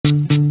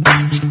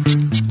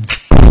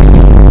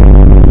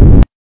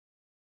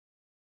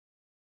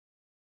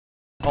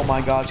my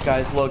gosh,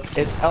 guys, look,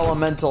 it's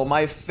Elemental,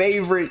 my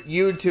favorite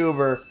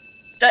YouTuber.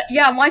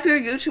 Yeah, my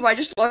favorite YouTuber. I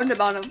just learned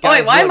about him. Guys, oh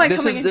wait, why look, am I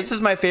this coming is this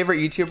is my favorite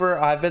YouTuber.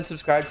 I've been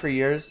subscribed for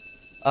years.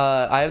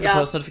 I have the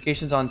post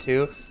notifications on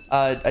too.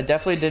 I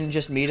definitely didn't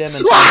just meet him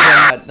and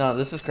find him. No,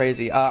 this is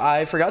crazy.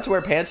 I forgot to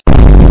wear pants.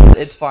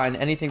 It's fine.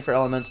 Anything for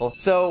Elemental.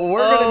 So we're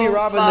gonna be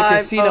robbing the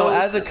casino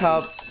as a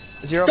cop.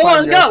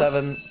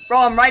 0507. Bro,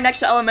 I'm right next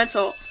to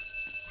Elemental.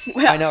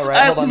 I know,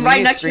 right? Hold on. I'm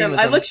right next to him.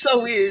 I look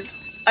so weird.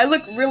 I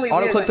look really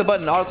weird. Auto click the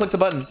button. Auto click the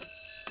button.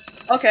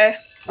 Okay.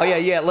 Oh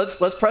yeah.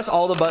 Let's press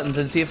all the buttons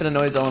and see if it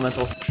annoys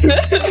Elemental.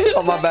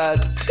 Oh my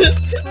bad.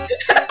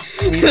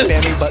 Me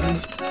spamming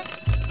buttons.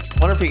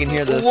 Wonder if he can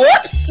hear this.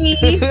 Whoopsie!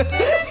 He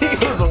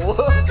goes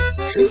whoops.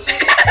 He's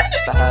crazy.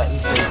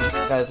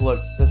 Guys, look.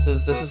 This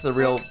is the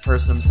real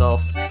person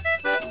himself. I'm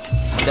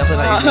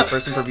definitely not using this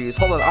person for views.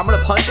 Hold on. I'm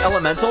gonna punch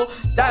Elemental.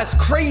 That's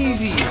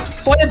crazy.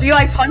 Point of view,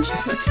 I punch.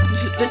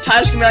 The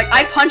title's gonna be like,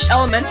 I punched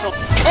Elemental.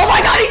 Oh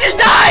my god, he just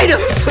died!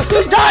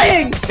 He's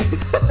dying!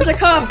 There's a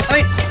cop.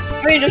 I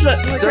mean, there's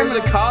a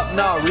cop?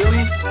 No,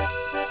 really?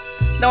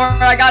 No,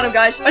 I got him,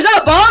 guys. Is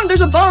that a bomb? There's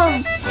a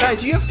bomb!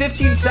 Guys, you have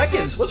 15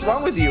 seconds. What's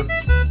wrong with you?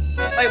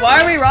 Wait, why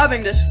are we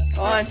robbing this?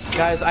 Come on.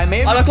 Guys, I may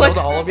have just killed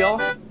all of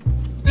y'all.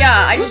 Yeah,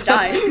 I just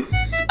died.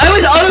 I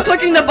was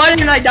auto-clicking the button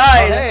and I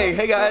died. Oh,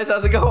 hey guys,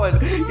 how's it going?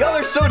 Y'all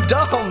are so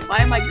dumb. Why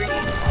am I green?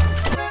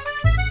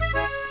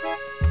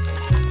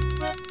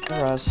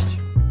 Rust.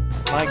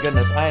 My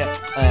goodness, I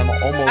am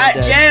almost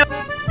dead. Jail.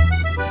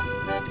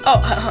 Oh,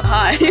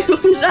 hi.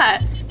 Who's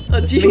that?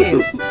 It's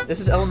me. This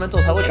is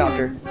Elemental's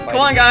helicopter. Come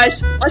on,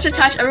 guys. Let's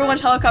attach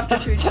everyone's helicopter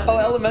to each other. Oh,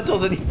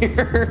 Elemental's in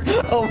here.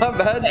 Oh, my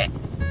bad. Wait.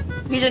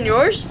 He's in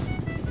yours?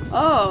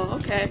 Oh,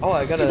 okay. Oh,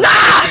 I got a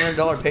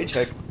 $1,500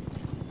 paycheck.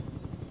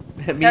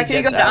 Yeah, can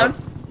you go down?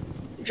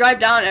 Drive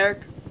down,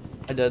 Eric.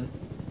 I did.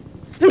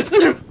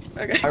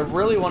 Okay. I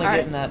really want to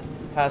get in that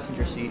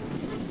passenger seat.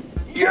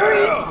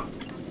 Yeah!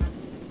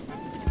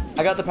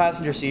 I got the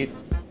passenger seat.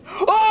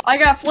 Oh! I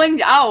got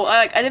flinged out.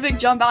 I didn't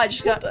jump out. I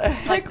just got. What the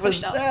heck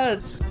was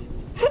that?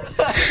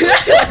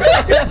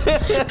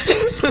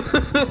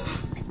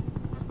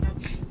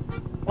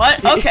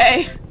 What?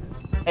 Okay.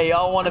 Hey,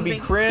 y'all want to be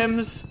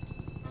crims?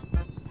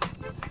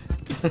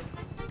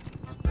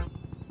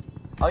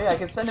 Oh yeah, I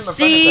can send him a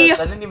friend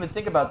request. I didn't even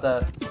think about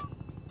that.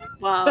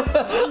 Wow.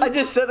 I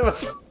just sent him a.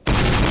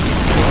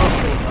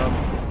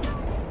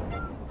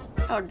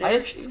 I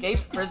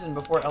escaped prison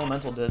before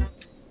Elemental did.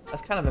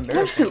 That's kind of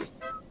embarrassing.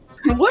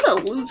 What a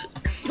loser.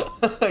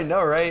 I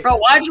know, right? Bro,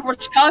 why'd you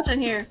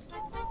Wisconsin here?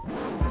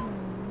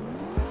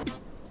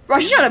 Bro,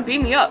 she's trying to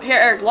beat me up. Here,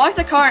 Eric, lock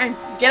the car and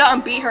get out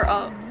and beat her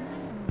up.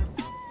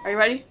 Are you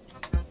ready?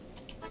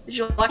 Did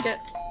you lock it?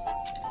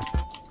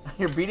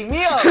 You're beating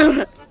me up!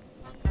 Alright,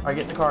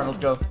 get in the car and let's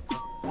go.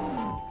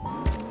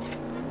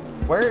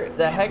 Where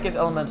the heck is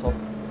Elemental?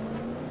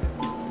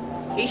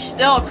 He's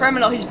still a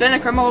criminal. He's been a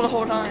criminal the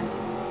whole time.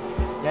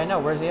 Yeah, I know.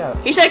 Where's he at?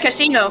 He said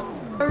casino.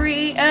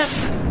 Hurry up.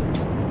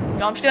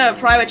 No, I'm just gonna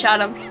private chat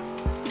him.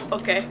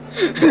 Okay.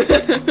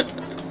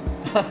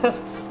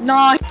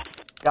 Nah.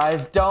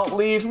 Guys, don't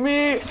leave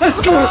me!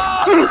 Hold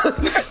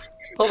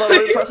on,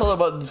 let me press all the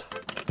buttons.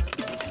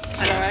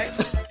 I know, right?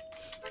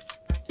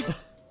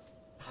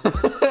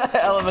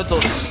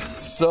 Elemental,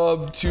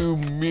 sub to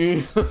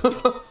me.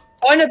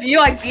 Point of view,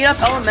 I beat up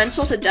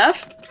Elemental to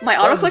death. My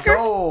auto clicker?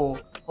 Go.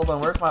 Hold on,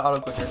 where's my auto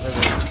clicker? There it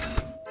is.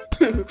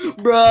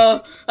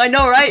 Bruh. I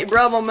know, right?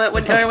 Bruh, moment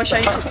when I wish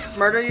I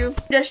murder you.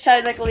 Just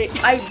technically,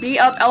 I beat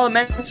up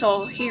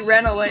Elemental. He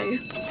ran away.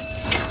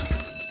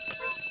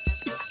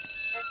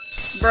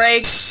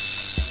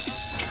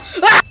 Brakes.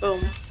 Ah! Boom.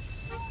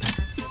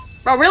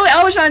 Bro, really?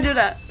 I was trying to do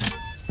that.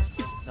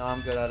 No,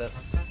 I'm good at it.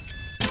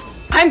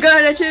 I'm good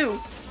at it too.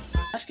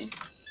 Asking.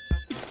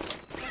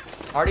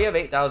 I already have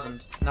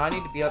 8,000. Now I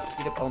need to beat up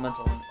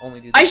Elemental and only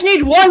do that. I just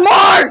need one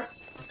more!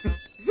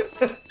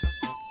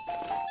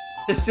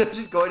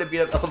 Just going to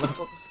beat up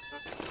Elemental.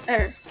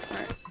 There.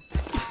 Alright.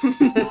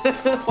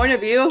 Point of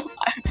view.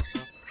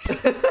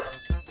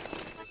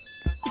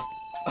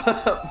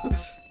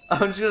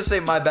 I'm just gonna say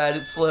my bad,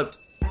 it slipped.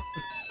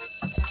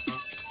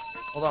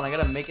 Hold on, I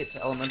gotta make it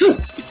to Elemental.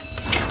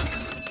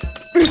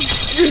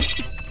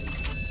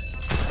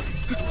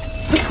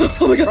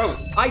 Oh my god. Bro,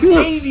 I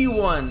gave you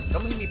one!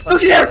 Don't make me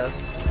punch you to death.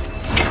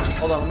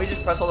 Hold on, let me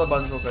just press all the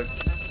buttons real quick.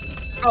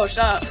 Oh,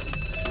 stop.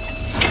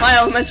 My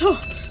Elemental.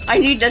 I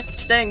need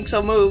this thing,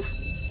 so move.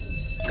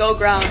 Go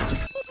ground.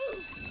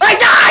 I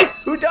died!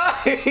 Who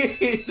died?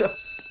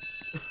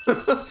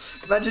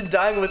 Imagine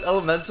dying with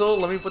Elemental.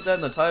 Let me put that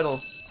in the title.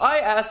 I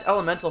asked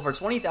Elemental for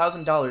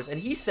 $20,000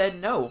 and he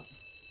said no.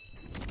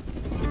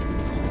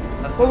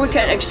 Well, we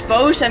can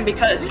expose him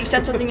because he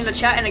said something in the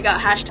chat and it got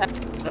hashtag.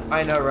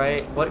 I know,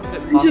 right? What could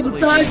it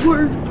possibly be?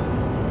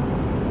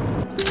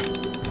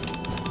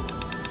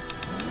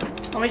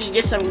 Let me just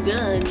get some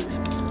guns.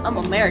 I'm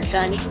American,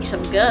 I need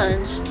some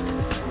guns.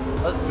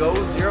 Let's go,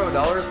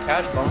 $0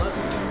 cash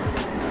bonus.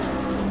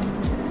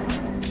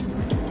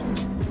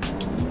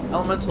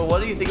 Elemental, what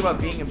do you think about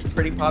being a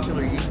pretty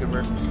popular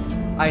YouTuber?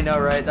 I know,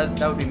 right? That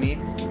would be me.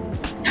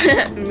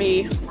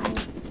 Me.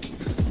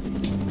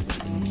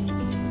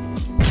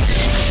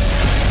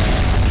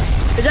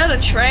 Is that a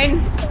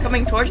train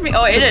coming towards me?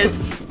 Oh, it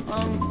is.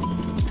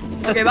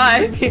 Okay,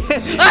 bye. When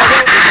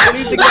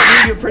you think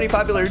about being a pretty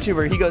popular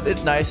YouTuber, he goes,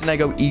 "It's nice," and I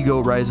go,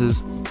 "Ego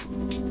rises."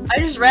 I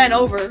just ran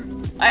over.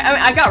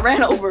 I got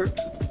ran over.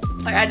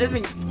 Like I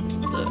didn't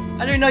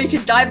even know you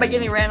could die by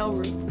getting ran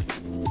over.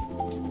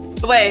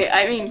 Wait.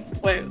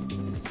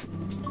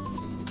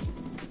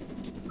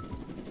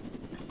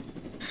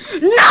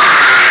 No!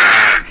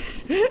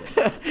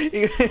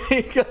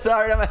 He goes,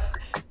 "Alright,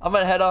 I'm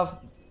gonna head off."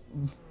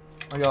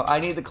 I go, "I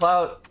need the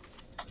clout.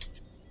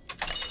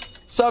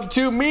 Sub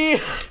to me."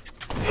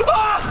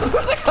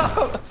 Where's it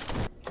go?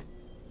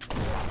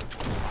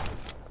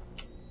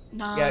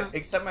 Nah. Yeah,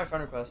 accept my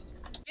friend request.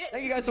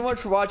 Thank you guys so much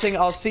for watching.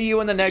 I'll see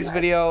you in the next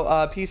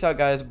video. Peace out,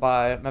 guys.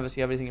 Bye. Mavis,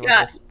 you have anything you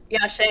want to say?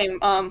 Yeah, same.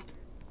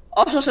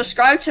 Also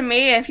subscribe to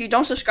me. If you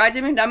don't subscribe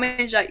to me, that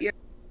means that you're